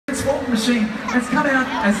machine has come out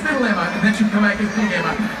as little Emma, and then she'll come back as big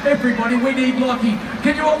Emma. Everybody, we need Lockie.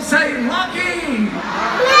 Can you all say Lockie?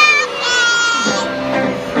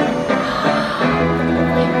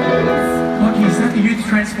 Lockie, is that the youth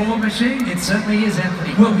transform machine? It certainly is,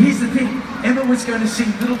 Anthony. Well, here's the thing. Emma was going to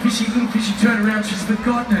sing Little Fishy, turn around. She's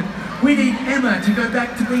forgotten it. We need Emma to go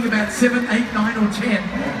back to being about 7, 8, 9 or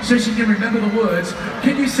 10 so she can remember the words.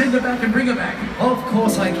 Can you send her back and bring her back? Of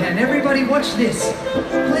course I can. Everybody watch this.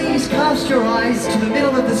 Please cast your eyes to the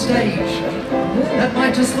middle of the stage. That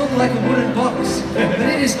might just look like a wooden box, but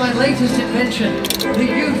it is my latest invention, the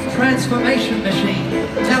Youth Transformation Machine.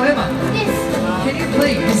 Now Emma, can you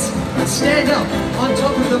please stand up on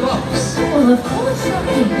top of the box? Well, of course,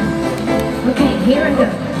 Lockie. Okay, here I go.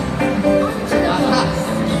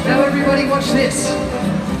 Now everybody watch this.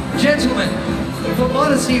 Gentlemen, for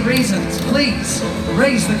modesty reasons, please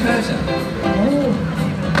raise the curtain. Oh,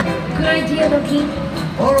 good idea, Lockie.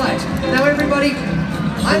 Alright, now everybody,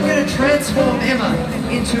 I'm going to transform Emma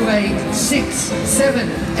into a 6, 7,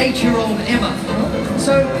 8-year-old Emma.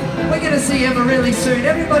 So we're going to see Emma really soon.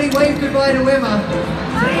 Everybody wave goodbye to Emma.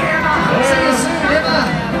 See you soon, Emma.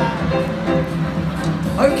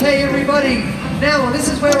 Okay, everybody. Now, this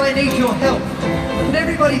is where I need your help. Can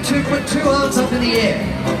everybody put 2 arms up in the air?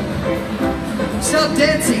 Start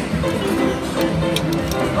dancing.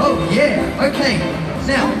 Oh, yeah. Okay.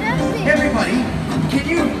 Now, everybody, can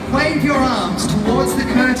you wave your arms towards the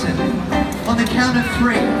curtain on the count of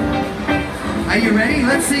 3? Are you ready?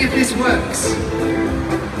 Let's see if this works.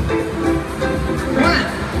 1,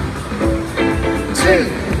 2,